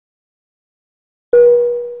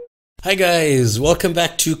Hi guys, welcome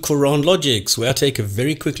back to Quran Logics, where I take a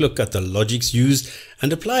very quick look at the logics used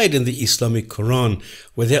and applied in the Islamic Quran,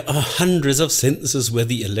 where there are hundreds of sentences where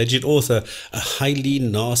the alleged author, a highly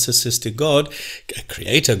narcissistic God, a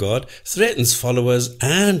creator God, threatens followers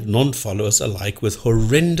and non-followers alike with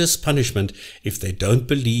horrendous punishment if they don't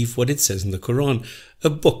believe what it says in the Quran, a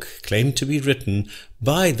book claimed to be written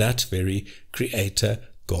by that very creator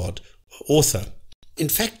God author. In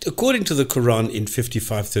fact, according to the Quran in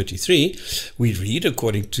 55:33, we read,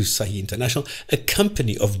 according to Sahih International, a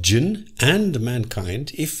company of jinn and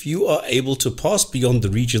mankind, if you are able to pass beyond the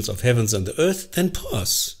regions of heavens and the earth, then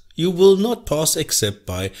pass. You will not pass except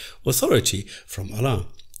by authority from Allah.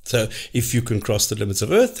 So if you can cross the limits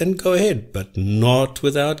of earth, then go ahead, but not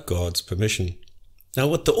without God's permission. Now,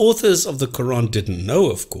 what the authors of the Quran didn't know,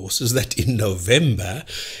 of course, is that in November,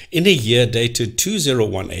 in a year dated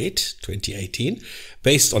 2018,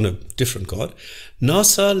 based on a different god,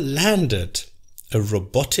 NASA landed a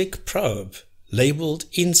robotic probe labeled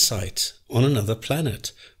InSight on another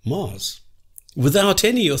planet, Mars, without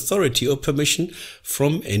any authority or permission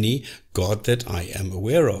from any god that I am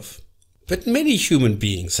aware of. But many human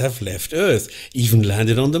beings have left Earth, even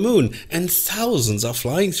landed on the moon, and thousands are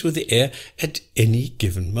flying through the air at any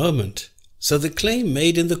given moment. So the claim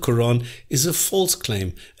made in the Quran is a false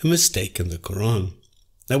claim, a mistake in the Quran.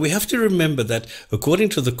 Now we have to remember that according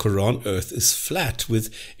to the Quran, Earth is flat with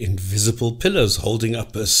invisible pillars holding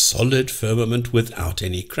up a solid firmament without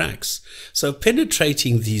any cracks. So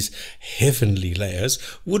penetrating these heavenly layers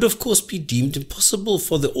would of course be deemed impossible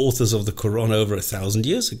for the authors of the Quran over 1,000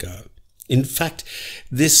 years ago. In fact,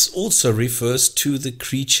 this also refers to the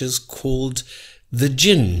creatures called the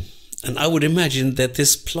Jinn, and I would imagine that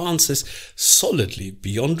this plants us solidly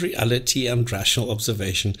beyond reality and rational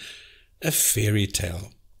observation, a fairy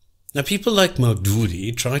tale. Now, people like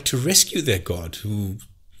Maududi try to rescue their God, who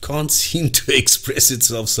can't seem to express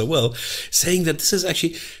itself so well, saying that this is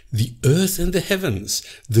actually the earth and the heavens,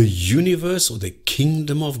 the universe or the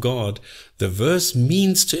kingdom of God. The verse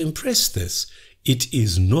means to impress this. It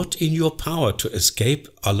is not in your power to escape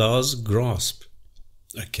Allah's grasp.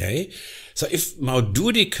 Okay, so if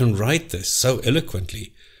Maududi can write this so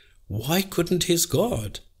eloquently, why couldn't his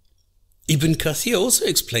God? Ibn Kathir also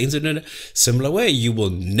explains it in a similar way. You will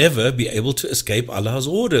never be able to escape Allah's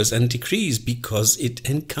orders and decrees because it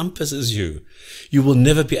encompasses you. You will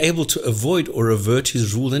never be able to avoid or avert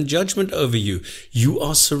his rule and judgment over you. You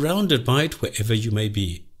are surrounded by it wherever you may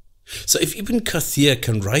be. So if Ibn Kathir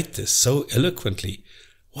can write this so eloquently,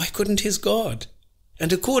 why couldn't his God?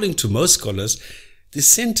 And according to most scholars, this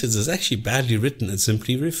sentence is actually badly written and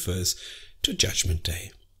simply refers to Judgment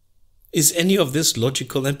Day. Is any of this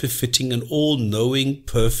logical and befitting an all-knowing,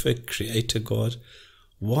 perfect creator God?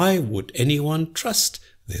 Why would anyone trust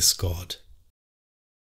this God?